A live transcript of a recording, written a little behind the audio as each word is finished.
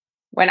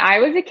When I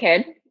was a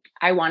kid,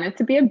 I wanted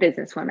to be a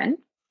businesswoman,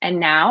 and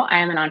now I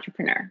am an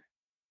entrepreneur.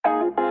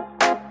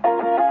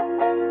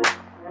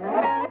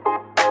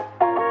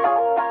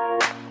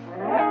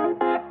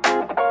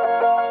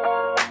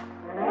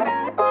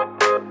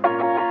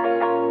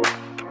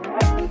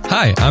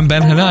 Hi, I'm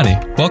Ben Hanani.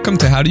 Welcome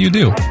to How Do You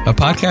Do, a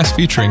podcast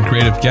featuring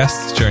creative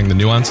guests sharing the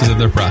nuances of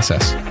their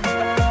process.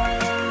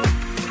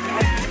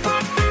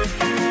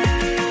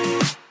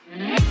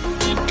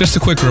 Just a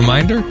quick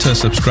reminder to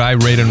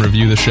subscribe, rate, and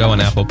review the show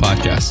on Apple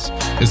Podcasts.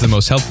 Is the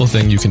most helpful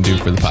thing you can do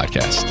for the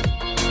podcast.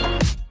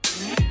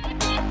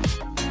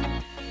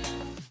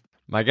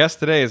 My guest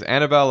today is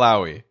Annabelle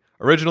Lowy.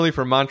 Originally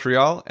from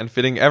Montreal and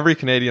fitting every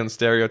Canadian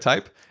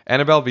stereotype,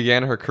 Annabelle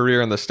began her career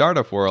in the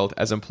startup world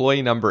as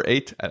employee number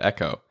 8 at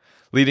Echo.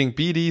 Leading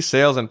BD,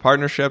 sales, and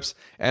partnerships,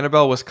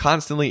 Annabelle was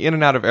constantly in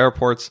and out of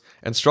airports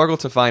and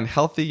struggled to find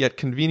healthy yet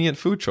convenient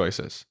food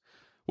choices.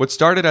 What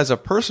started as a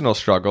personal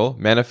struggle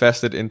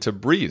manifested into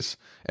Breeze,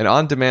 an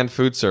on-demand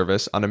food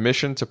service on a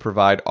mission to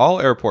provide all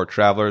airport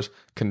travelers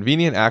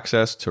convenient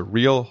access to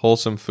real,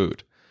 wholesome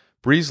food.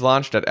 Breeze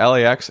launched at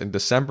LAX in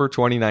December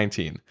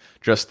 2019,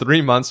 just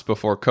 3 months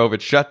before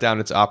COVID shut down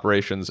its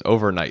operations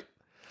overnight.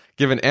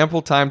 Given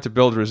ample time to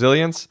build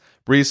resilience,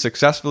 Breeze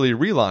successfully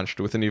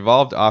relaunched with an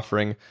evolved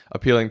offering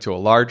appealing to a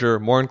larger,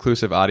 more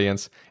inclusive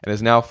audience, and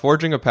is now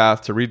forging a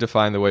path to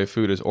redefine the way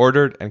food is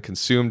ordered and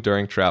consumed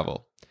during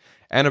travel.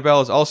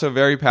 Annabelle is also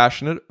very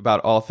passionate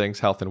about all things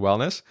health and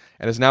wellness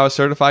and is now a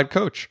certified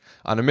coach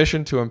on a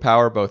mission to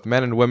empower both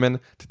men and women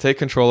to take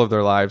control of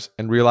their lives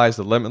and realize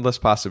the limitless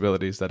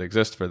possibilities that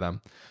exist for them.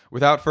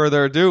 Without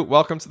further ado,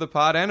 welcome to the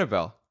pod,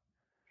 Annabelle.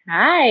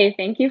 Hi,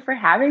 thank you for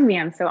having me.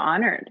 I'm so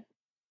honored.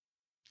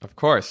 Of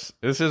course.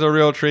 This is a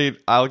real treat.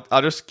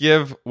 I'll just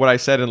give what I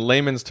said in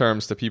layman's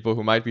terms to people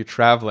who might be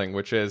traveling,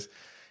 which is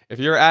if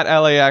you're at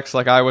LAX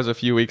like I was a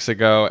few weeks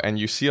ago and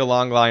you see a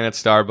long line at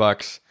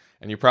Starbucks,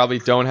 and you probably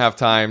don't have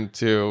time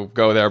to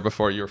go there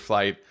before your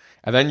flight.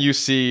 And then you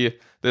see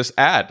this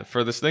ad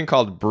for this thing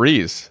called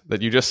Breeze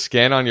that you just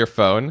scan on your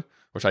phone,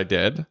 which I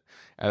did.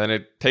 And then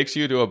it takes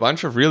you to a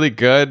bunch of really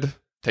good,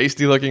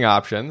 tasty looking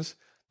options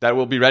that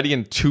will be ready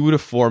in 2 to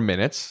 4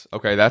 minutes.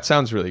 Okay, that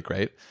sounds really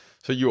great.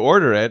 So you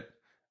order it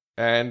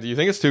and you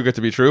think it's too good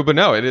to be true, but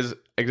no, it is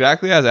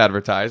exactly as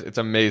advertised. It's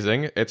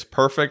amazing. It's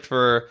perfect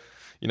for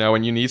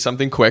when you need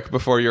something quick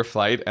before your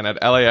flight. And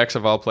at LAX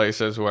of all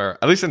places where,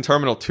 at least in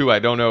Terminal 2, I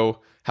don't know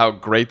how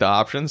great the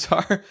options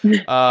are.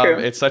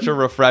 It's such a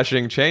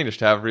refreshing change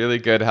to have really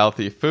good,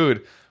 healthy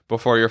food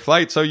before your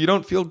flight. So you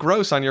don't feel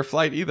gross on your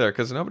flight either,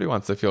 because nobody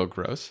wants to feel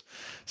gross.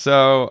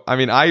 So,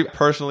 I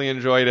personally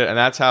enjoyed it. And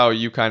that's how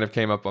you kind of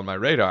came up on my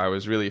radar. I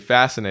was really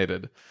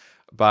fascinated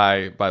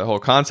by the whole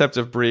concept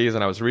of Breeze,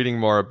 and I was reading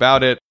more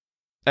about it.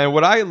 And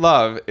what I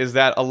love is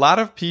that a lot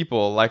of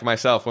people like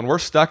myself, when we're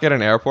stuck at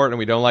an airport and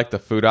we don't like the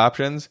food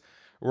options,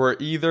 we're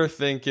either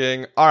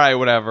thinking, all right,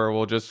 whatever,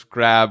 we'll just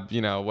grab,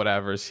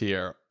 whatever's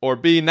here. Or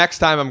B, next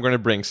time I'm going to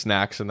bring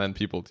snacks, and then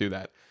people do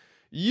that.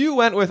 You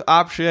went with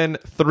option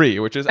 3,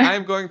 which is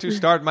I'm going to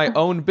start my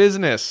own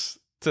business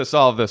to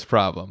solve this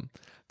problem.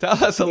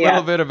 Tell us a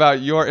little bit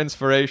about your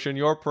inspiration,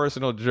 your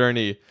personal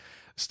journey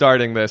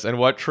starting this, and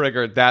what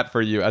triggered that for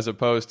you as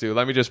opposed to,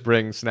 let me just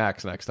bring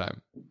snacks next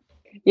time.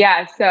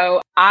 Yeah,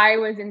 so I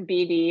was in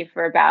BD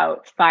for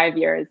about 5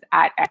 years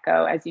at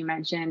Echo, as you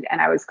mentioned, and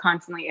I was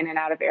constantly in and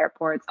out of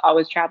airports,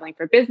 always traveling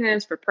for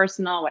business, for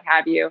personal, what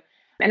have you.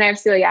 And I have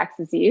celiac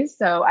disease,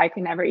 so I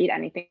could never eat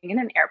anything in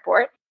an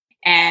airport.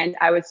 And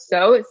I was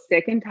so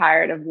sick and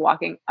tired of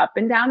walking up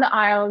and down the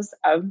aisles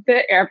of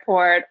the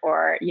airport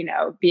or,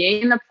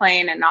 being in the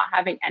plane and not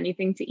having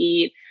anything to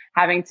eat,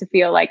 having to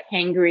feel like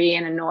hangry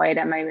and annoyed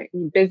at my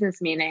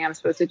business meeting I'm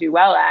supposed to do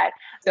well at.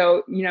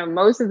 So,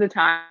 most of the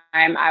time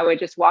I would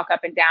just walk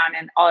up and down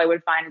and all I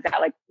would find is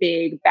that like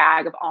big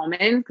bag of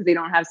almonds, because they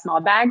don't have small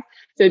bags.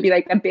 So it'd be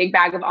like a big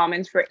bag of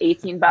almonds for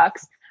 $18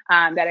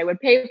 that I would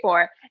pay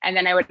for. And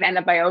then I would end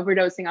up by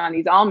overdosing on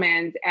these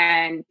almonds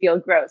and feel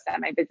gross at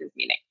my business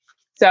meeting.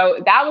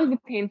 So that was the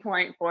pain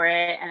point for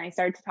it. And I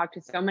started to talk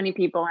to so many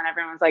people and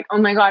everyone was like, oh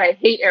my God, I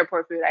hate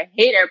airport food. I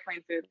hate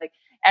airplane food. Like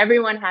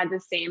everyone had the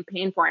same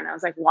pain point. And I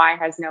was like, why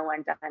has no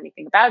one done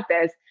anything about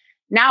this?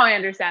 Now I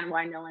understand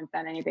why no one's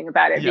done anything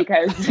about it,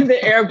 because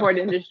the airport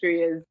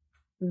industry is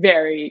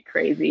very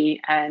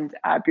crazy and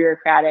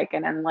bureaucratic,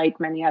 and unlike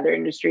many other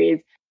industries.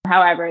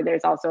 However,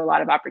 there's also a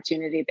lot of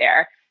opportunity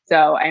there.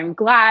 So I'm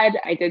glad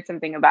I did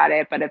something about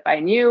it. But if I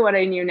knew what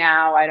I knew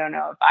now, I don't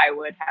know if I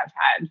would have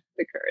had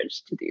the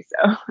courage to do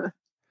so.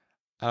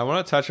 I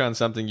want to touch on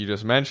something you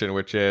just mentioned,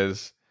 which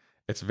is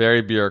it's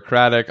very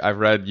bureaucratic. I've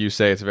read you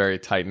say it's very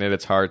tight-knit.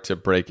 It's hard to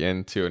break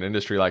into an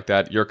industry like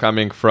that. You're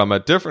coming from a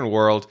different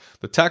world,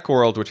 the tech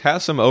world, which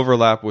has some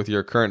overlap with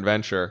your current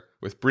venture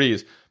with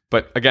Breeze.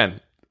 But again,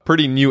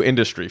 pretty new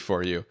industry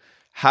for you.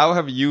 How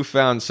have you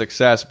found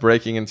success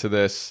breaking into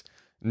this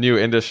new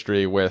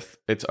industry with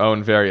its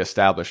own very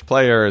established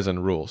players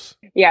and rules?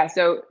 Yeah,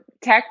 so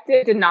tech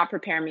did not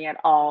prepare me at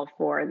all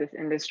for this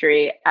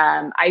industry.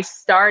 I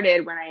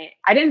started when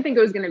I didn't think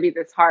it was going to be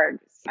this hard.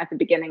 at the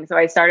beginning. So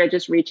I started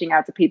just reaching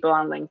out to people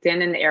on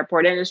LinkedIn in the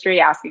airport industry,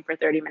 asking for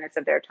 30 minutes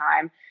of their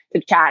time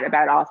to chat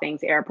about all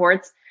things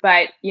airports.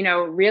 But,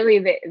 really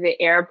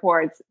the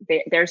airports,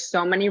 there's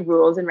so many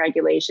rules and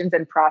regulations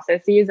and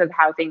processes of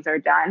how things are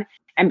done.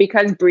 And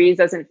because Breeze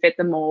doesn't fit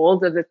the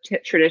mold of the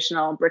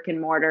traditional brick and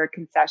mortar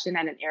concession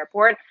at an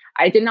airport,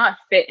 I did not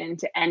fit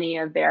into any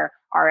of their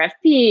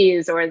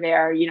RFPs or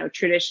their,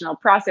 traditional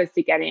process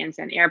to get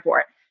into an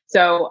airport.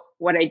 So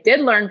what I did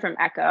learn from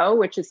Echo,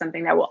 which is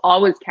something that will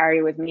always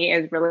carry with me,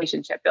 is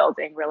relationship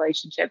building,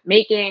 relationship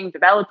making,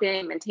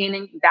 developing,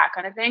 maintaining, that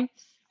kind of thing.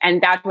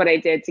 And that's what I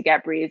did to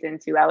get Breeze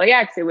into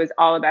LAX. It was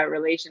all about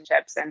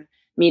relationships and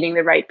meeting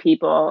the right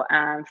people,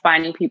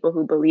 finding people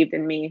who believed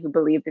in me, who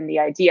believed in the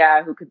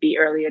idea, who could be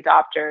early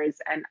adopters,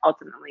 and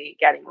ultimately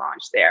getting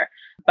launched there.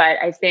 But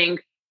I think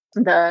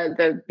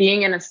the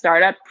being in a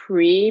startup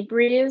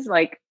pre-Breeze,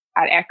 like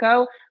at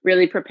Echo,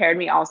 really prepared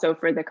me also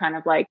for the kind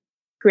of like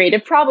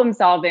creative problem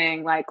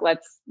solving, like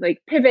let's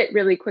like pivot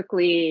really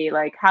quickly,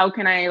 like how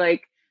can I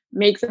like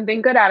make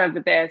something good out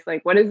of this,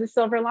 like what is the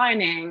silver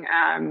lining,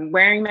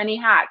 wearing many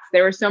hats.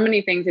 There were so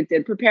many things it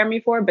did prepare me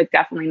for, but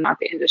definitely not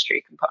the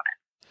industry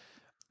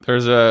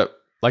component.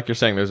 Like you're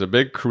saying, there's a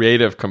big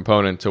creative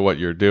component to what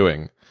you're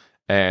doing.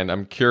 And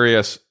I'm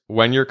curious,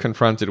 when you're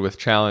confronted with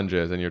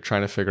challenges and you're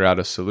trying to figure out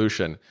a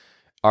solution,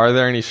 are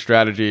there any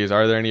strategies,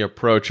 are there any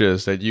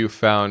approaches that you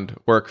found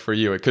work for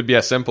you? It could be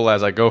as simple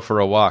as I go for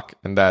a walk,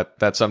 and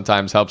that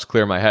sometimes helps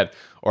clear my head,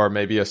 or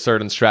maybe a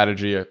certain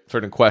strategy,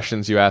 certain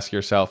questions you ask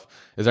yourself.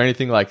 Is there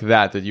anything like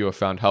that you have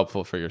found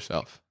helpful for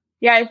yourself?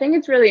 Yeah, I think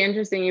it's really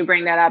interesting you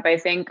bring that up. I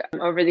think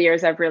over the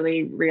years, I've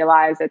really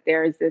realized that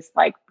there's this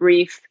like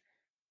brief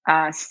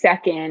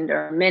second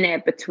or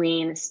minute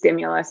between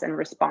stimulus and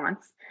response.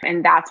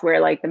 And that's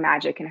where like the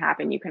magic can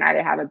happen. You can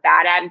either have a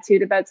bad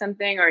attitude about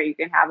something, or you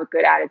can have a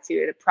good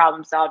attitude, a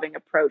problem solving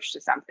approach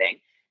to something.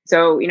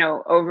 So,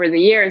 over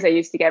the years, I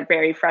used to get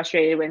very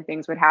frustrated when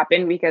things would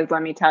happen, because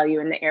let me tell you,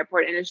 in the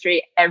airport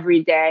industry,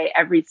 every day,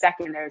 every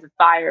second, there's a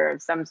fire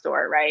of some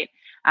sort, right?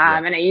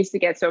 And I used to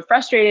get so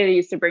frustrated. It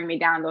used to bring me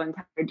down the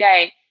entire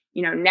day.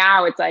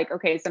 Now it's like,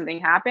 okay, something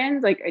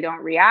happens, like I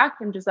don't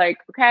react. I'm just like,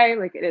 okay,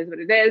 like it is what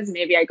it is.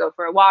 Maybe I go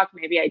for a walk,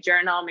 maybe I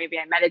journal, maybe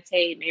I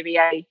meditate, maybe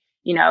I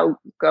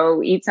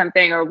go eat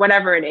something or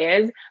whatever it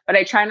is. But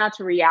I try not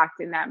to react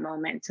in that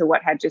moment to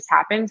what had just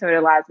happened. So it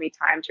allows me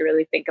time to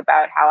really think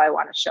about how I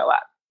want to show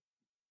up.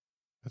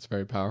 That's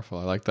very powerful.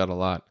 I like that a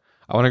lot.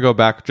 I want to go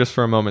back just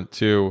for a moment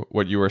to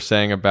what you were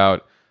saying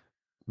about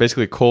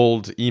basically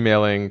cold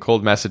emailing,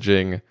 cold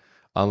messaging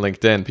on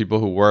LinkedIn, people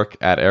who work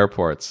at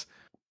airports.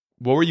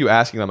 What were you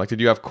asking them? Like, did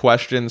you have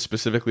questions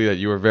specifically that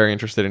you were very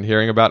interested in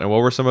hearing about? And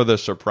what were some of the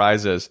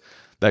surprises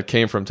that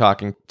came from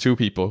talking to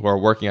people who are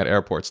working at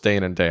airports day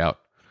in and day out?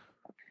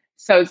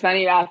 So it's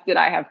funny you asked, did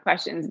I have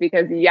questions?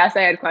 Because yes,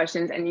 I had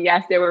questions, and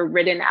yes, they were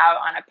written out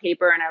on a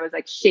paper, and I was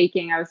like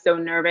shaking. I was so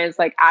nervous,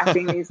 like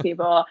asking these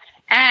people.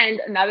 And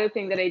another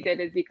thing that I did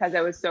is because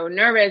I was so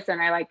nervous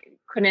and I like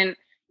couldn't,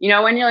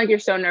 when you're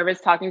so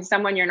nervous talking to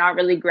someone, you're not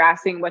really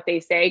grasping what they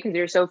say because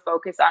you're so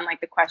focused on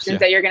like the questions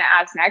that you're going to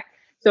ask next.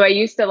 So I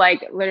used to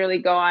like literally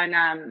go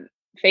on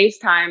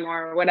FaceTime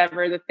or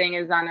whatever the thing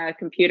is on a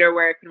computer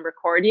where it can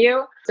record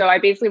you. So I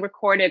basically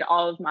recorded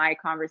all of my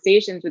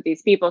conversations with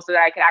these people so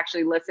that I could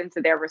actually listen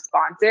to their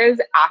responses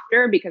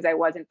after, because I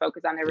wasn't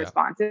focused on their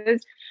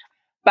responses.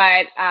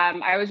 But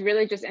I was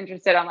really just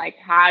interested on like,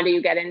 how do you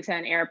get into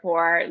an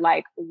airport?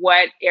 Like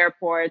what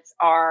airports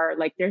are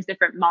like, there's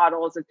different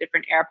models of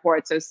different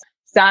airports. So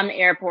some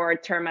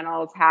airport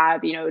terminals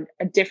have, a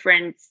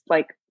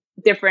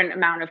different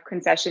amount of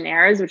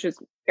concessionaires, which is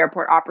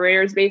airport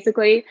operators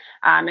basically.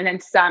 And then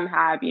some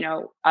have,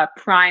 a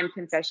prime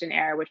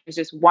concessionaire, which is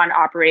just one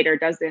operator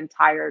does the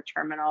entire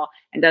terminal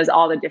and does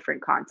all the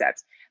different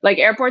concepts. Like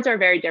airports are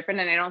very different.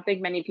 And I don't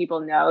think many people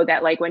know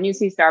that like when you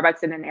see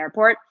Starbucks in an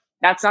airport,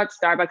 that's not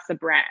Starbucks the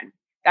brand.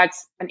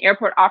 That's an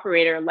airport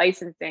operator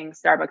licensing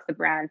Starbucks the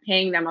brand,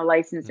 paying them a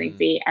licensing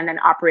fee, and then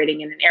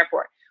operating in an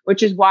airport.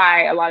 Which is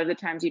why a lot of the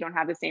times you don't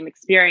have the same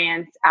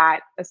experience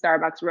at a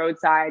Starbucks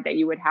roadside that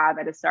you would have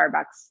at a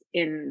Starbucks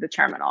in the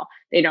terminal.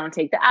 They don't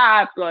take the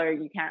app, or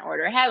you can't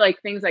order ahead,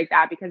 like things like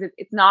that, because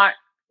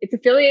it's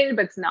affiliated,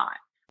 but it's not.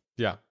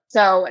 Yeah.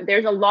 So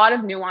there's a lot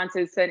of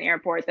nuances to an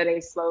airport that I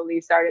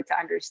slowly started to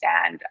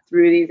understand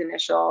through these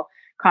initial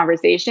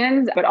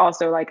conversations. But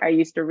also like I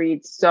used to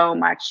read so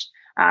much.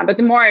 But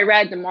the more I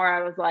read, the more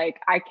I was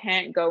like, I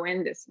can't go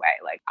in this way.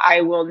 Like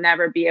I will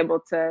never be able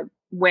to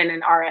win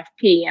an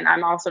RFP. And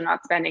I'm also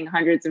not spending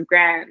hundreds of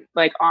grand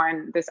like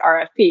on this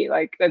RFP.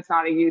 Like that's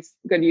not a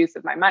good use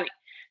of my money.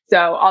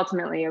 So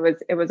ultimately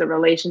it was a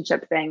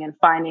relationship thing and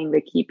finding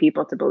the key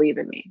people to believe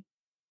in me.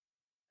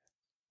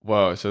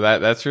 Whoa. So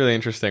that's really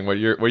interesting. What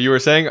you were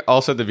saying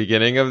also at the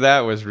beginning of that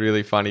was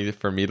really funny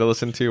for me to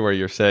listen to, where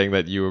you're saying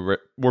that you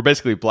were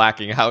basically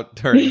blacking out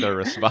during the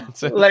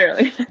responses.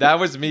 Literally. That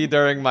was me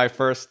during my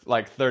first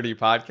like 30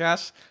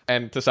 podcasts,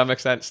 and to some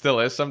extent still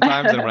is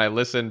sometimes. And when I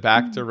listen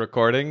back to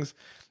recordings,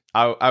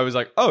 I was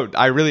like, oh,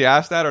 I really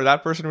asked that, or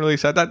that person really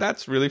said that.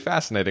 That's really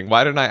fascinating.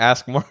 Why didn't I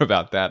ask more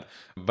about that?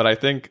 But I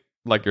think,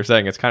 like you're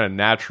saying, it's kind of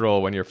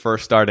natural when you're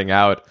first starting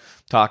out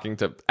talking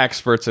to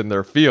experts in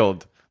their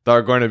field. There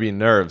are going to be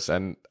nerves,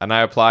 and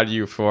I applaud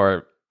you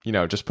for,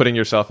 just putting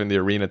yourself in the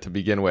arena to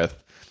begin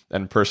with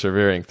and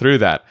persevering through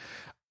that.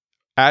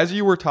 As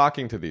you were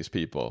talking to these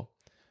people,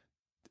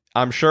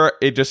 I'm sure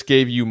it just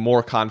gave you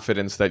more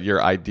confidence that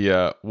your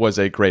idea was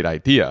a great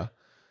idea.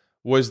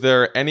 Was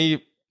there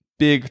any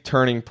big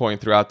turning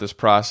point throughout this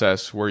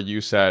process where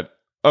you said,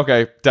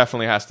 okay,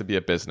 definitely has to be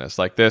a business?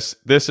 Like this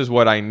is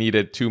what I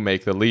needed to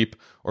make the leap,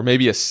 or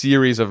maybe a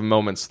series of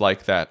moments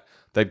like that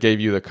gave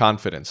you the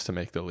confidence to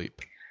make the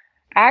leap?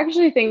 I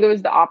actually think it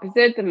was the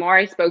opposite. The more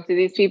I spoke to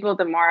these people,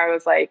 the more I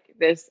was like,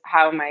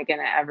 how am I going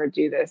to ever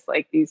do this?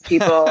 Like these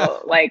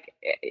people, like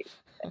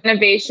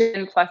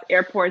innovation plus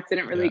airports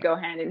didn't really go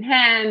hand in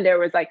hand. There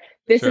was like,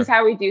 this is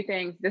how we do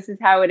things. This is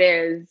how it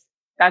is.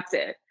 That's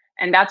it.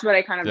 And that's what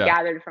I kind of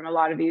gathered from a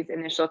lot of these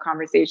initial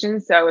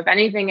conversations. So if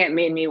anything, it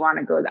made me want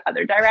to go the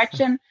other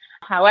direction.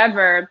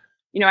 However,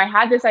 I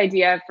had this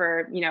idea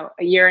for,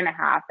 a year and a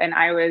half, and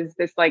I was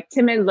this like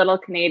timid little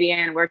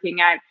Canadian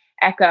working at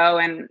Echo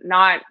and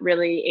not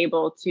really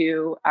able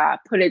to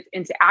put it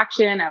into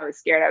action. I was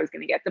scared I was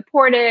going to get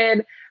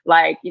deported.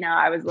 Like,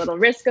 I was a little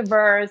risk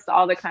averse,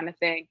 all the kind of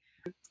thing.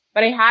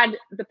 But I had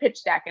the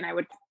pitch deck and I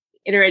would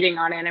iterating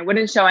on it, and I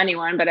wouldn't show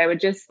anyone, but I would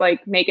just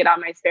like make it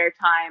on my spare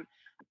time.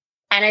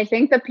 And I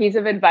think the piece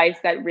of advice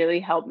that really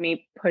helped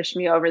me push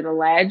me over the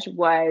ledge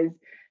was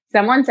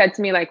someone said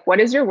to me, like,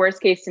 what is your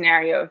worst case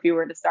scenario if you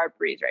were to start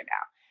Breeze right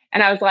now?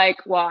 And I was like,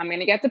 well, I'm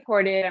going to get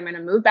deported. I'm going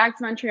to move back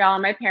to Montreal,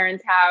 my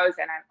parents' house.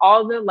 And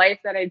all the life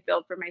that I'd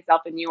built for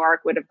myself in New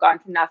York would have gone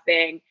to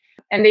nothing.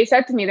 And they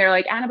said to me, they're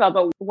like, Annabelle,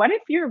 but what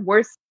if your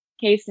worst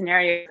case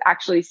scenario is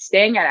actually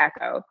staying at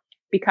Echo,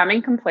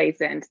 becoming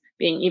complacent,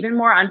 being even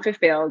more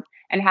unfulfilled,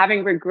 and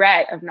having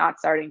regret of not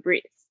starting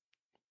Breeze?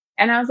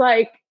 And I was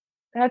like,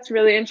 that's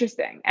really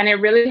interesting. And it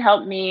really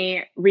helped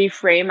me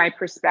reframe my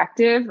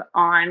perspective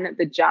on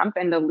the jump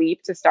and the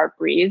leap to start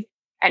Breeze.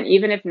 And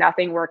even if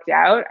nothing worked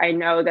out, I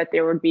know that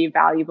there would be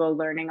valuable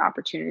learning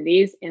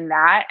opportunities in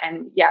that.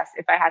 And yes,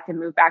 if I had to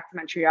move back to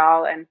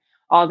Montreal and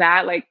all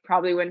that, like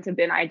probably wouldn't have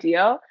been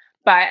ideal,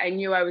 but I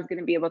knew I was going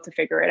to be able to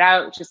figure it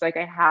out, just like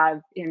I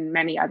have in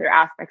many other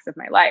aspects of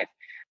my life.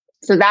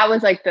 So that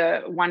was like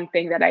the one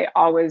thing that I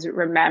always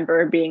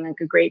remember being like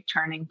a great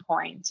turning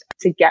point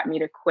to get me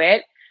to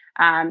quit.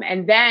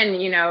 And then,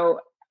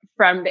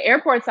 from the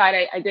airport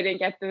side, I didn't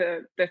get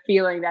the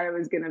feeling that it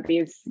was going to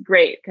be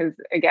great because,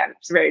 again,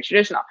 it's very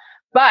traditional.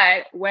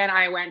 But when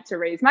I went to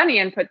raise money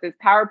and put this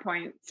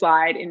PowerPoint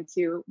slide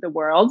into the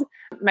world,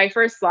 my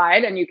first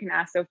slide, and you can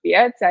ask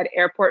Sophia, it said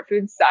airport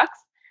food sucks.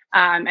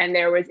 And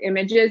there was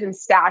images and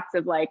stats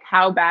of like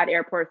how bad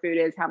airport food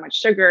is, how much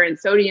sugar and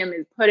sodium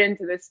is put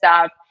into this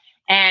stuff.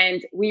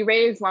 And we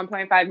raised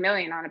 1.5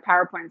 million on a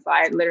PowerPoint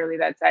slide, literally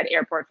that said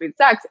airport food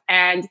sucks.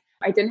 And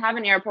I didn't have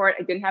an airport.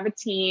 I didn't have a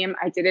team.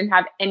 I didn't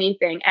have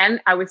anything.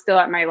 And I was still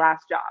at my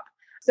last job.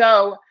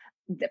 So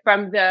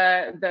from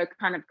the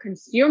kind of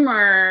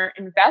consumer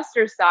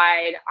investor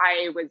side,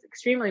 I was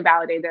extremely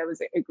validated that it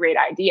was a great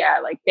idea.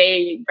 Like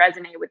they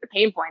resonate with the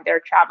pain point.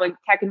 They're traveling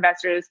tech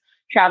investors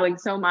traveling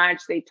so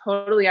much. They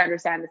totally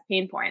understand this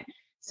pain point.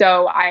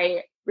 So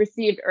I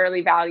received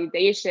early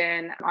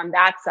validation on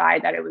that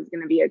side that it was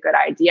going to be a good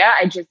idea.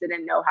 I just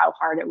didn't know how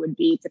hard it would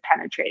be to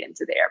penetrate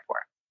into the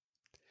airport.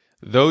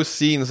 Those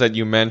scenes that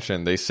you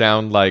mentioned, they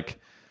sound like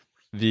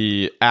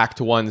the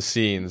Act 1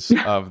 scenes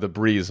of the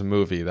Breeze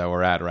movie that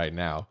we're at right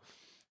now.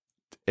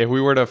 If we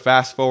were to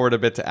fast forward a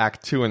bit to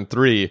Act 2 and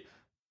 3,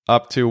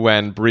 up to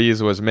when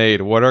Breeze was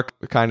made, what are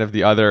kind of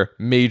the other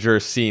major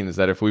scenes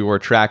that if we were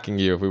tracking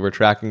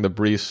the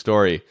Breeze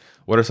story,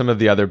 what are some of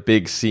the other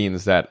big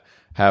scenes that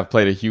have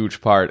played a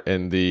huge part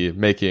in the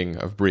making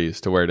of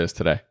Breeze to where it is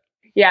today?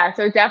 Yeah,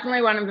 so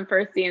definitely one of the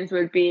first scenes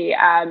would be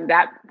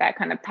that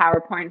kind of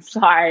PowerPoint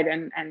slide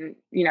and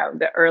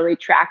the early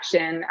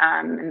traction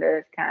in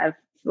the kind of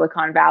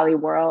Silicon Valley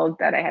world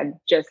that I had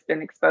just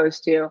been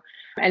exposed to.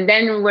 And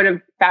then would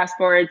have fast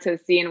forward to a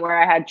scene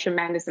where I had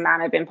tremendous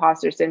amount of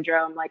imposter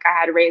syndrome. Like I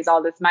had raised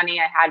all this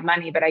money, I had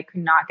money, but I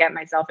could not get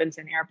myself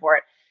into an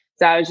airport.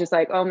 So I was just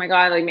like, oh my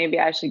God, like maybe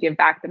I should give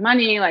back the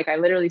money. Like I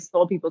literally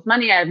stole people's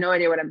money. I have no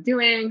idea what I'm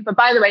doing. But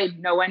by the way,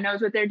 no one knows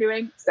what they're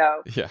doing.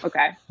 So,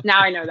 Okay, now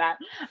I know that.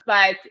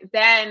 But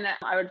then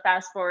I would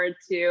fast forward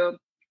to,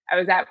 I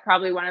was at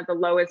probably one of the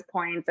lowest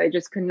points. I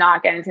just could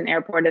not get into an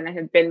airport. And it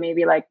had been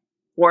maybe like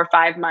 4 or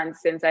 5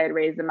 months since I had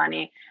raised the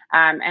money.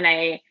 And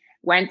I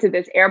went to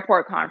this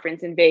airport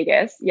conference in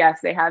Vegas. Yes,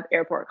 they have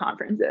airport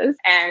conferences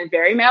and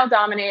very male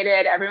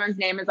dominated. Everyone's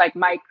name is like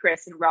Mike,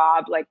 Chris, and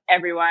Rob. Like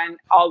everyone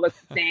all looks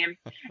the same.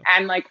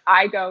 And like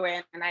I go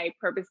in and I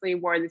purposely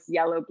wore this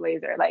yellow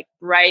blazer, like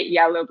bright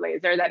yellow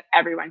blazer that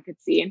everyone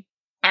could see.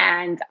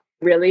 And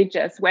really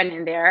just went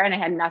in there and I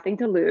had nothing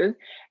to lose.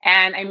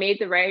 And I made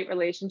the right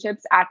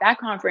relationships at that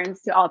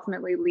conference to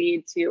ultimately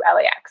lead to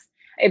LAX.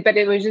 But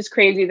it was just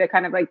crazy, the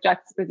kind of like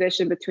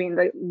juxtaposition between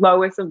the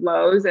lowest of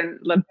lows and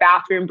the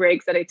bathroom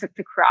breaks that I took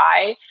to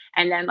cry,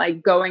 and then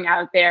like going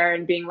out there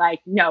and being like,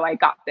 no, I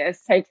got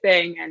this type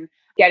thing, and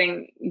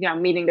getting,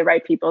 meeting the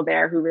right people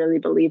there who really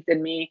believed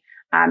in me,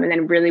 and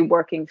then really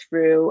working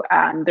through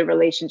the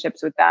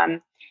relationships with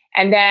them.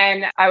 And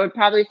then I would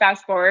probably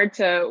fast forward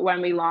to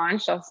when we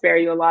launched. I'll spare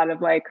you a lot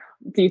of like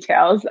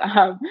details.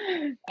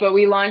 But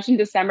we launched in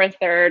December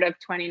 3rd of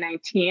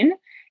 2019.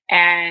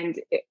 And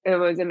it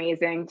was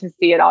amazing to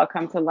see it all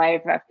come to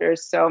life after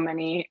so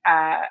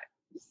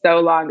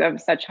long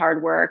of such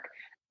hard work.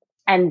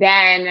 And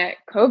then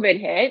COVID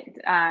hit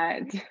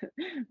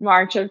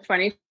March of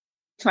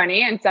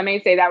 2020. And some may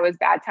say that was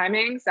bad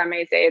timing. Some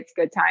may say it's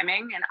good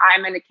timing. And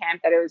I'm in the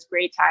camp that it was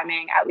great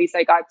timing. At least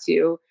I got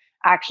to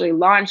actually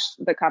launch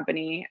the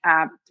company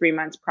 3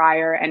 months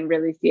prior and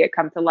really see it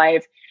come to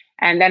life.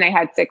 And then I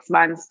had 6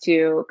 months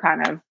to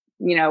kind of,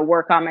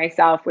 work on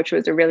myself, which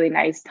was a really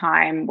nice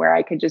time where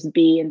I could just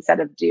be instead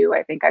of do.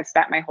 I think I've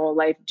spent my whole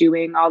life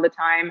doing all the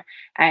time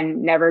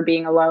and never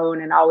being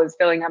alone, and always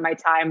filling up my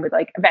time with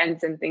like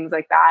events and things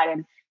like that.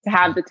 And to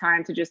have the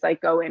time to just like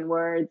go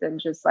inwards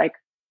and just like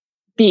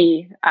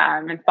be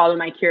and follow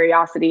my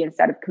curiosity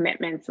instead of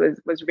commitments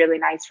was really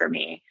nice for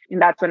me.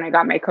 And that's when I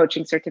got my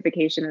coaching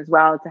certification as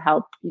well, to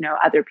help,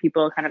 other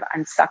people kind of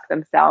unstuck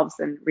themselves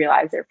and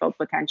realize their full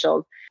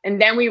potential. And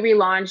then we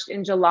relaunched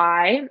in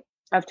July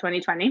of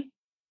 2020.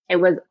 It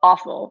was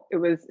awful. It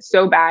was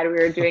so bad. We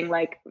were doing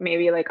like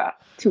maybe like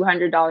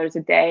 $200 a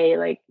day.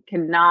 Like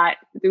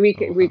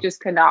we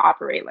just could not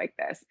operate like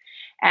this.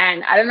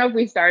 And I don't know if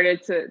we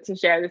started to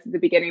share this at the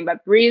beginning,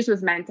 but Breeze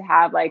was meant to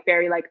have like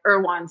very like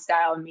Erewhon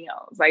style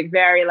meals, like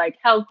very like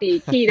healthy,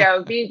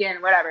 keto,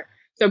 vegan, whatever.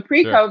 So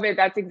pre-COVID, sure,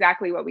 that's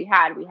exactly what we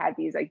had. We had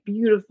these like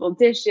beautiful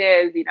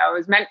dishes, it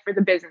was meant for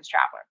the business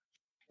traveler.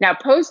 Now,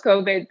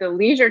 post-COVID, the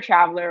leisure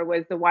traveler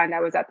was the one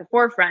that was at the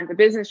forefront. The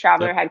business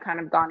traveler had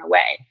kind of gone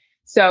away.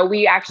 So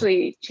we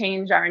actually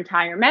changed our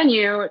entire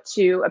menu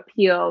to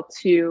appeal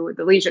to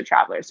the leisure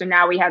traveler. So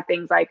now we have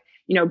things like,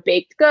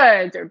 baked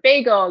goods or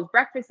bagels,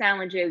 breakfast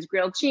sandwiches,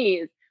 grilled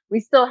cheese. We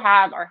still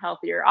have our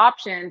healthier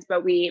options,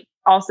 but we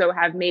also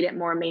have made it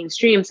more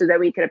mainstream so that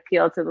we could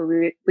appeal to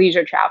the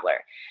leisure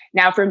traveler.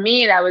 Now, for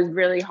me, that was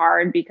really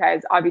hard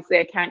because obviously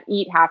I can't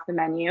eat half the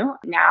menu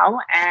now.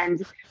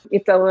 And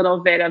it's a little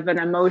bit of an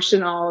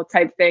emotional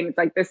type thing. It's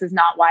like, this is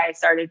not why I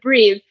started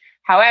Breathe.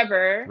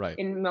 However, right,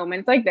 in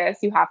moments like this,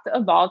 you have to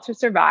evolve to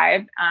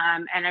survive.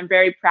 And I'm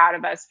very proud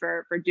of us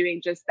for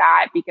doing just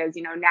that, because,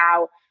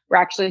 now we're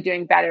actually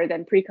doing better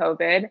than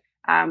pre-COVID.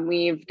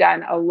 We've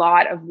done a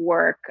lot of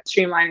work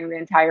streamlining the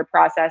entire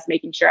process,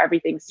 making sure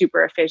everything's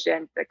super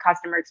efficient. The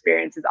customer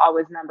experience is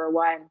always number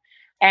one.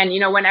 And,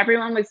 when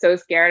everyone was so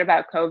scared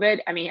about COVID,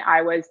 I mean,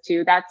 I was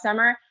too that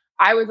summer,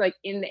 I was like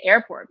in the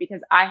airport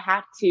because I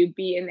had to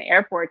be in the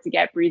airport to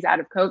get Breeze out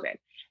of COVID.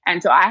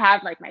 And so I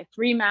have like my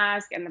 3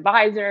 mask and the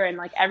visor and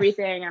like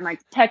everything. I'm like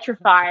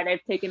petrified.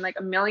 I've taken like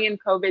 1 million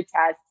COVID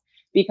tests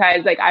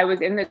because like I was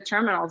in the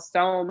terminal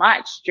so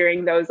much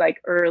during those like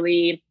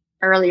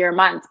earlier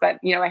months, but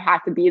I had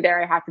to be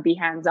there. I had to be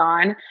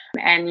hands-on.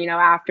 And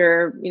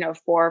after 4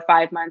 or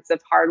 5 months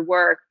of hard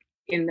work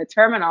in the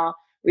terminal,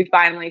 we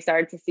finally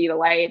started to see the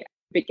light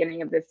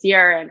beginning of this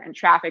year, and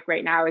traffic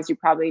right now, as you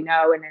probably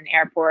know, in an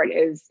airport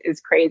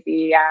is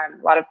crazy.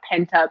 A lot of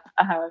pent up,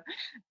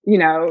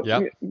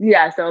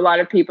 yep. So a lot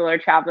of people are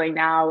traveling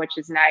now, which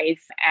is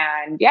nice.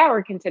 And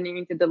we're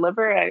continuing to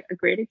deliver a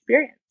great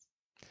experience.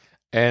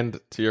 And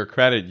to your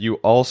credit, you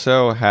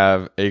also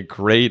have a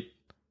great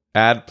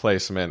ad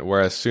placement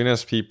where as soon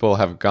as people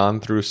have gone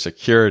through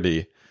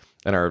security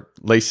and are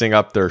lacing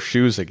up their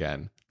shoes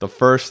again, the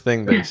first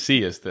thing they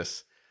see is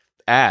this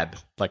ad,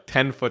 like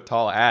 10-foot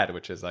tall ad,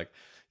 which is like,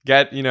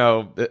 get,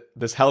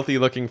 this healthy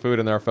looking food,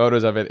 and there are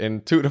photos of it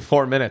in 2 to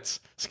 4 minutes.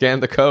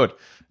 Scan the code.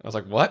 I was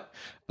like, what?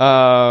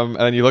 And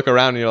then you look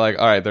around and you're like,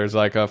 all right, there's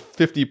like a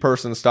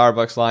 50-person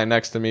Starbucks line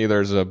next to me.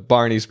 There's a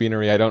Barney's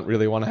Beanery. I don't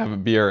really want to have a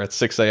beer at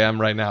 6 a.m.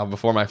 right now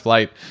before my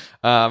flight.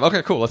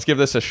 Okay, cool. Let's give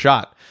this a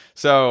shot.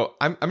 So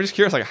I'm just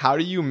curious, like, how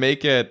do you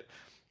make it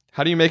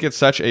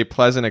such a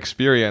pleasant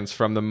experience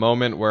from the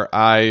moment where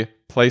I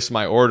place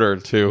my order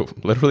to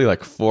literally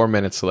like 4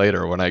 minutes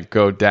later when I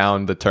go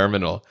down the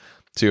terminal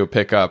to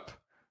pick up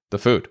the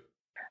food?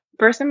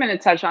 First, I'm going to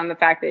touch on the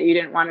fact that you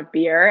didn't want a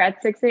beer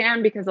at 6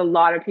 a.m. because a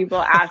lot of people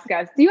ask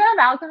us, do you have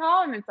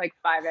alcohol? And it's like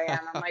 5 a.m.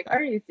 I'm like,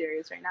 are you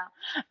serious right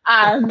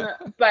now?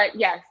 But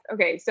yes.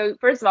 Okay. So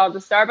first of all, the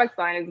Starbucks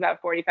line is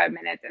about 45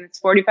 minutes, and it's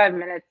 45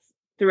 minutes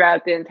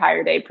throughout the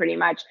entire day, pretty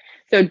much.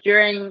 So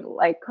during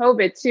like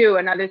COVID too,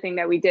 another thing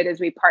that we did is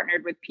we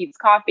partnered with Peet's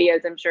Coffee,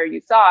 as I'm sure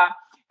you saw.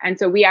 And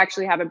so we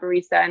actually have a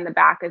barista in the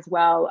back as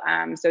well.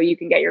 So you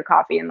can get your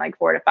coffee in like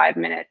 4 to 5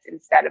 minutes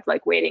instead of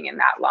like waiting in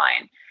that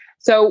line.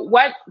 So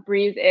what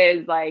Breeze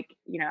is, like,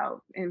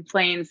 in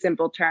plain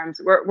simple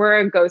terms, we're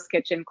a ghost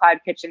kitchen, cloud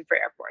kitchen for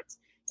airports.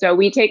 So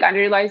we take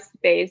underutilized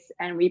space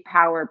and we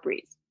power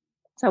Breeze.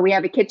 So we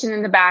have a kitchen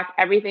in the back.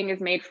 Everything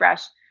is made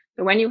fresh.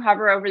 So when you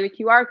hover over the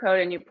QR code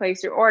and you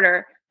place your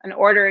order, an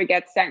order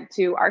gets sent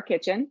to our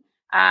kitchen.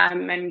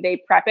 and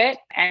they prep it,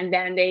 and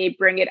then they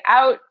bring it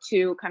out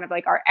to kind of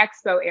like our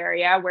expo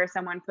area where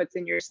someone puts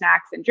in your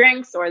snacks and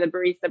drinks, or the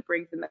barista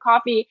brings in the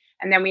coffee,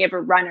 and then we have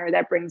a runner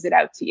that brings it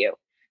out to you.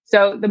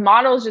 So the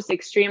model is just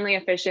extremely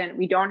efficient.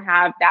 We don't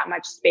have that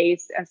much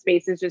space, and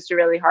space is just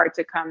really hard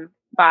to come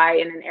by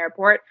in an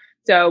airport.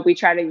 So we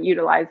try to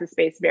utilize the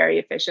space very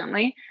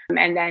efficiently.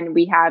 And then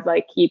we have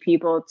like key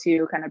people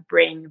to kind of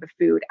bring the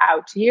food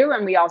out to you.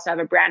 And we also have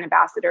a brand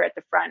ambassador at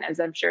the front, as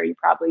I'm sure you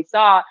probably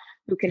saw,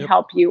 who can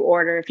help you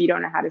order if you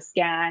don't know how to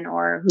scan,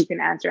 or who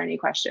can answer any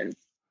questions.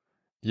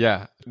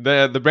 Yeah,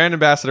 the brand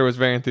ambassador was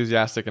very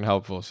enthusiastic and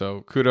helpful.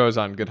 So kudos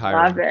on good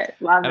hiring.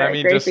 Love it. I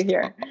mean, great to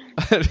hear.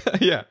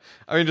 Yeah,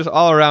 I mean, just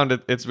all around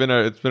it's been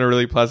a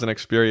really pleasant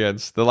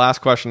experience. The last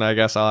question I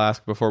guess I'll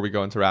ask before we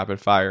go into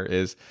rapid fire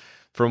is,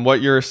 from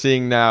what you're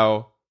seeing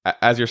now,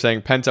 as you're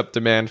saying, pent up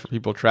demand for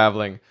people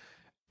traveling,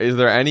 is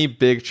there any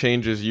big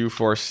changes you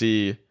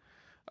foresee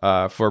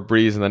for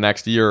Breeze in the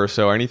next year or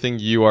so? Anything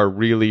you are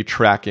really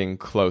tracking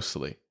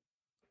closely?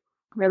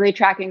 Really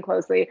tracking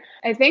closely.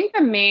 I think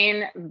the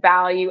main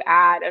value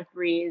add of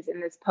Breeze in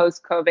this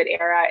post-COVID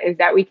era is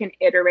that we can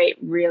iterate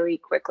really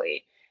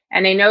quickly.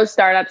 And I know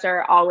startups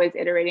are always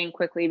iterating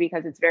quickly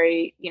because it's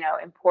very,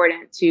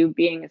 important to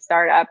being a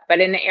startup. But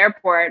in the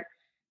airport,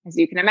 as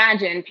you can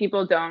imagine,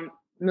 people don't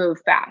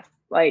move fast.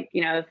 Like,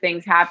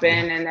 things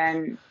happen and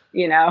then,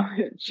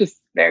 it's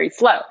just very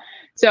slow.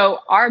 So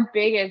our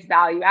biggest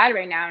value add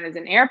right now as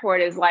an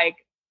airport is like,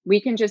 we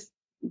can just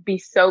be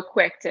so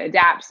quick to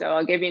adapt. So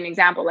I'll give you an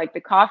example, like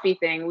the coffee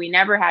thing. We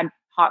never had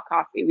hot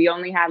coffee. We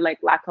only had like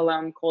La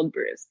Colombe cold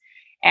brews.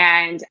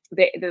 And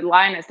the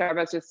line at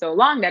Starbucks was so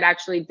long that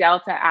actually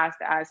Delta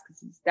asked us,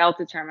 because it's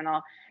Delta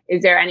terminal,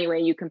 is there any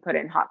way you can put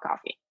in hot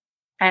coffee?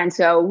 And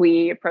so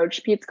we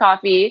approached Peet's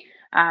Coffee.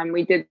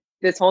 We did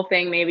this whole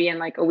thing maybe in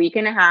like a week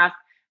and a half,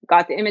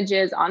 got the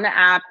images on the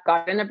app,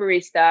 got in a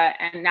barista,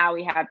 and now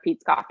we have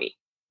Peet's Coffee,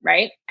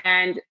 right?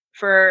 And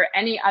for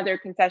any other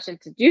concession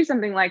to do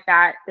something like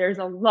that, there's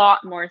a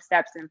lot more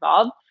steps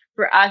involved.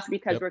 For us,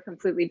 because we're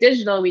completely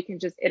digital, we can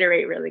just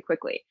iterate really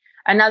quickly.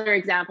 Another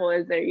example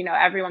is that,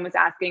 everyone was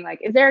asking, like,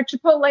 is there a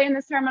Chipotle in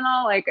this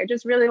terminal? Like, I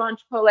just really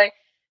want Chipotle.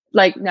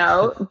 Like,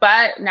 no,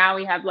 but now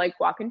we have like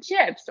guac and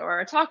chips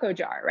or a taco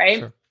jar, right?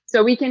 Sure.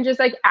 So we can just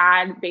like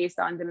add based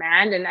on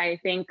demand. And I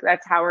think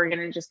that's how we're going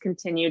to just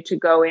continue to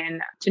go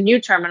in to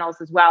new terminals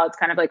as well. It's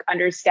kind of like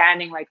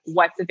understanding like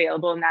what's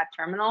available in that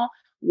terminal.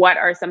 What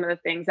are some of the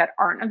things that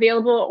aren't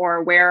available,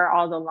 or where are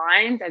all the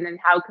lines? And then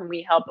how can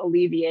we help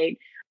alleviate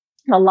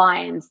the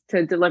lines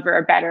to deliver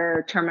a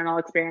better terminal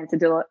experience,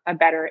 a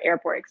better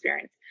airport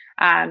experience?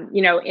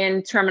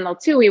 In Terminal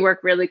 2, we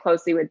work really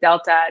closely with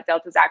Delta.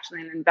 Delta's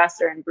actually an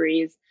investor in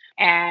Breeze.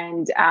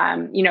 And,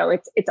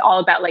 it's all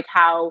about like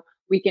how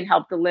we can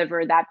help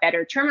deliver that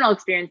better terminal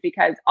experience,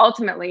 because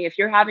ultimately, if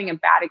you're having a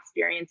bad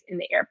experience in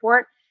the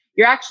airport,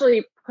 you're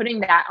actually putting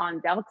that on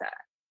Delta,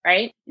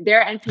 right?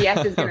 Their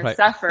NPS is going to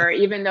suffer,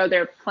 even though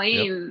their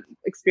plane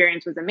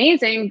experience was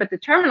amazing, but the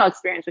terminal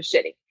experience was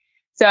shitty.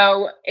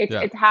 So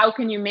it's how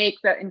can you make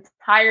the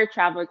entire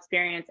travel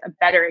experience a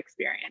better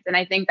experience? And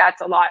I think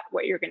that's a lot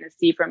what you're going to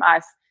see from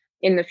us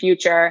in the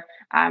future.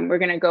 We're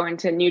going to go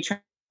into new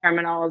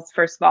terminals,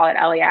 first of all,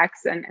 at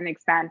LAX and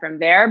expand from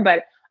there.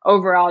 But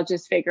overall,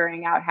 just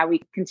figuring out how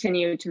we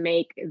continue to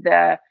make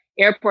the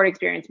airport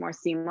experience more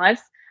seamless.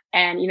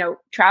 And,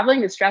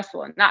 traveling is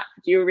stressful enough.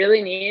 Do you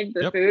really need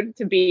the food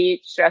to be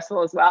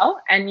stressful as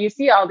well? And you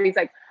see all these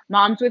like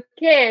moms with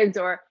kids,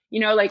 or,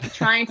 like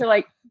trying to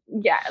like,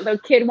 the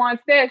kid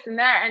wants this and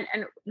that.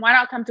 And why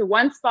not come to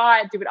one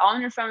spot, do it all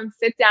on your phone,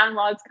 sit down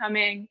while it's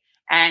coming,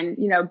 and,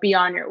 be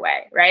on your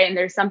way, right? And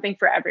there's something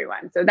for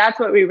everyone. So that's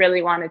what we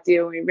really want to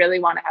do. We really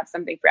want to have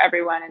something for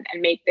everyone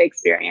and make the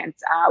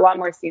experience a lot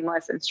more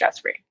seamless and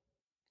stress-free.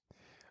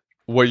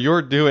 What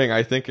you're doing,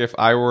 I think if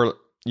I were,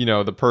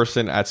 the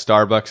person at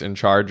Starbucks in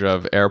charge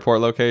of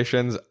airport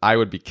locations, I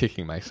would be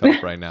kicking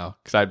myself right now,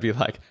 because I'd be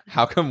like,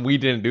 how come we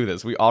didn't do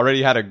this? We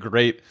already had a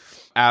great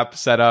app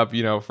set up,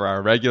 for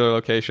our regular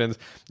locations.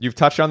 You've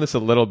touched on this a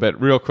little bit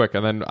real quick,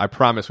 and then I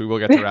promise we will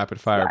get to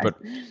rapid fire.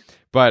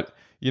 But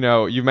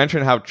you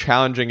mentioned how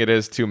challenging it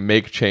is to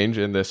make change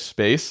in this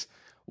space.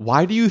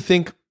 Why do you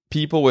think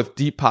people with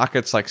deep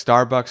pockets like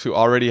Starbucks, who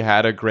already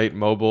had a great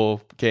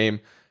mobile game,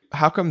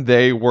 how come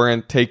they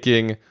weren't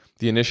taking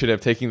the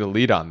initiative, taking the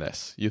lead on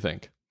this, you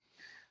think?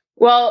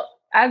 Well,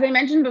 as I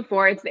mentioned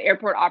before, it's the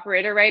airport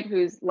operator, right,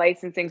 who's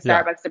licensing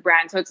Starbucks the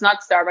brand. So it's not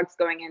Starbucks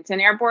going into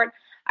an airport.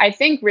 I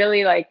think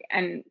really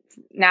and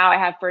now I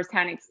have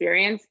firsthand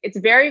experience, it's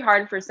very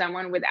hard for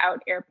someone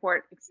without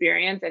airport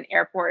experience and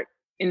airport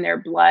in their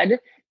blood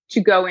to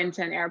go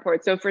into an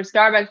airport. So for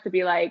Starbucks to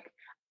be like,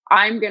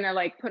 I'm going to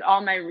like put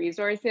all my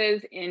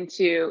resources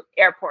into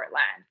airport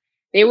land,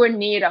 they would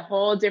need a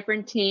whole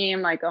different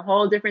team, like a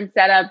whole different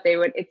setup.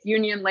 It's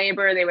union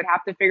labor. They would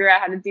have to figure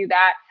out how to do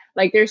that.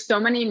 Like there's so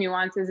many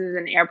nuances in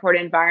an airport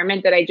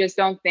environment that I just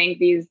don't think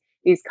these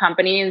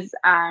companies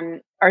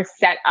are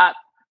set up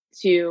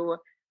to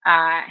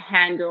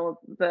handle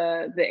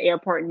the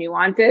airport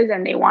nuances,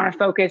 and they want to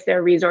focus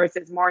their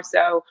resources more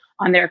so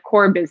on their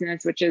core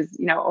business, which is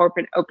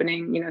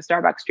opening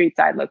Starbucks street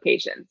side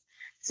locations.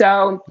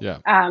 So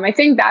I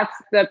think that's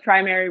the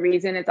primary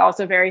reason. It's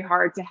also very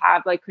hard to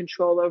have like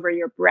control over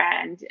your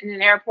brand in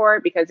an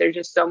airport because there's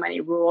just so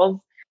many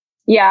rules.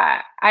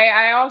 Yeah,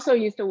 I also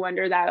used to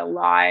wonder that a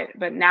lot,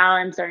 but now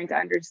I'm starting to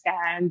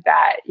understand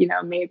that,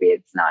 maybe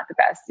it's not the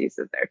best use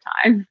of their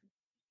time.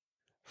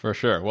 For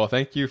sure. Well,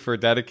 thank you for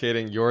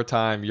dedicating your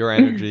time, your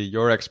energy,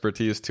 your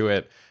expertise to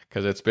it,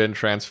 because it's been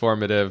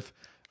transformative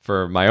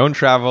for my own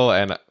travel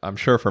and I'm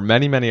sure for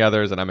many, many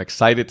others. And I'm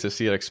excited to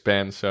see it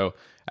expand. So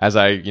as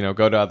I,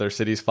 go to other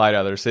cities, fly to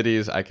other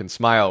cities, I can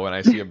smile when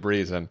I see a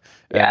Breeze and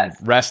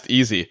rest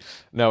easy,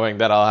 knowing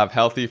that I'll have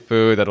healthy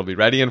food that'll be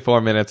ready in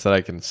 4 minutes that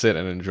I can sit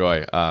and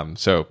enjoy.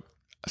 So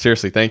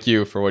seriously, thank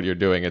you for what you're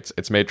doing.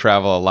 It's made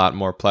travel a lot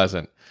more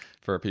pleasant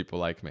for people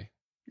like me.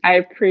 I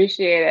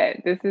appreciate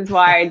it. This is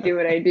why I do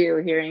what I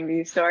do, hearing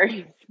these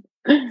stories.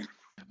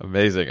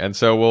 Amazing. And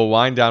so we'll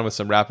wind down with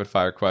some rapid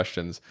fire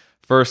questions.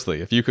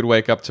 Firstly, if you could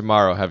wake up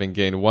tomorrow having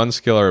gained one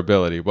skill or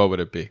ability, what would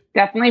it be?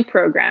 Definitely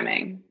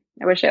programming.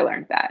 I wish I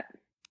learned that.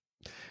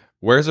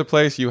 Where's a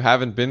place you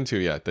haven't been to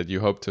yet that you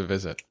hope to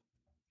visit?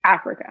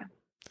 Africa.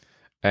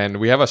 And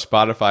we have a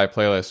Spotify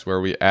playlist where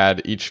we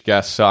add each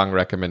guest song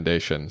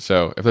recommendation.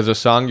 So if there's a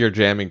song you're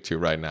jamming to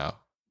right now,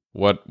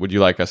 what would you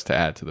like us to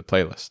add to the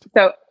playlist?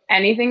 So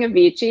anything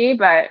Avicii,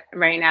 but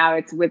right now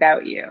it's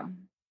Without You.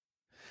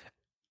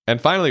 And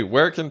finally,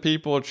 where can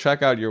people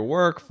check out your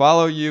work,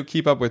 follow you,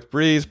 keep up with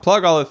Breeze,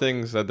 plug all the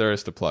things that there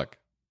is to plug?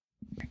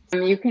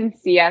 You can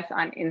see us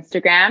on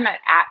Instagram at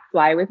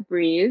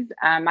 @FlyWithBreeze.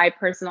 My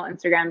personal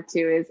Instagram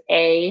too is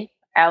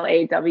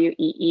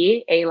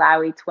ALAWEE,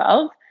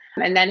 Alawi12.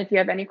 And then if you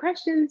have any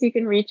questions, you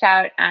can reach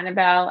out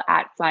Annabelle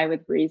at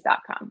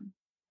flywithbreeze.com.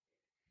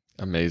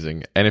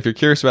 Amazing. And if you're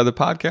curious about the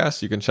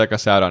podcast, you can check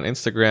us out on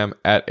Instagram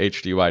at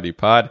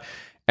HDYDpod.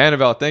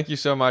 Annabelle, thank you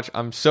so much.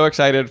 I'm so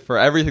excited for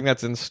everything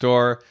that's in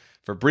store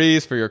for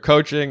Breeze, for your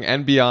coaching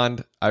and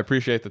beyond. I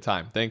appreciate the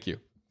time. Thank you.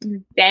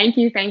 Thank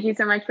you. Thank you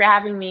so much for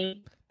having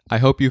me. I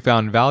hope you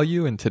found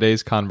value in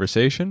today's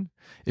conversation.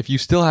 If you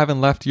still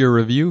haven't left your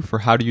review for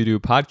How Do You Do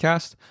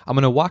Podcast, I'm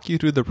going to walk you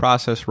through the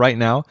process right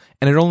now,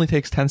 and it only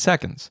takes 10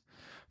 seconds.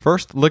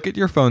 First, look at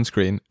your phone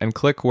screen and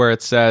click where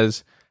it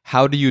says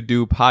How Do You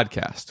Do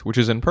Podcast, which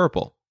is in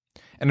purple.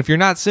 And if you're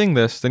not seeing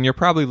this, then you're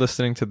probably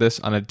listening to this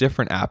on a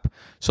different app.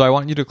 So I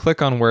want you to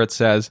click on where it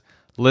says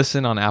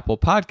Listen on Apple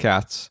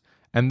Podcasts,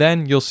 and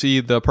then you'll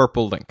see the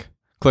purple link.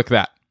 Click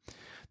that.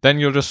 Then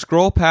you'll just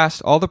scroll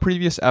past all the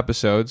previous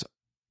episodes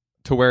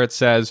to where it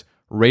says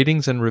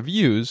Ratings and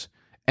Reviews,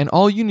 and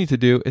all you need to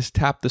do is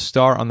tap the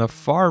star on the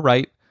far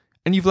right,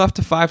 and you've left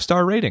a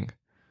 5-star rating.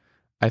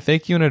 I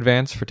thank you in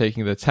advance for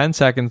taking the 10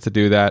 seconds to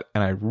do that,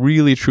 and I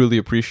really, truly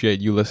appreciate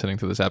you listening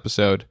to this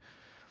episode.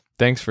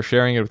 Thanks for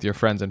sharing it with your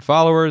friends and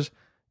followers,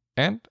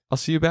 and I'll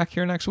see you back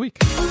here next week.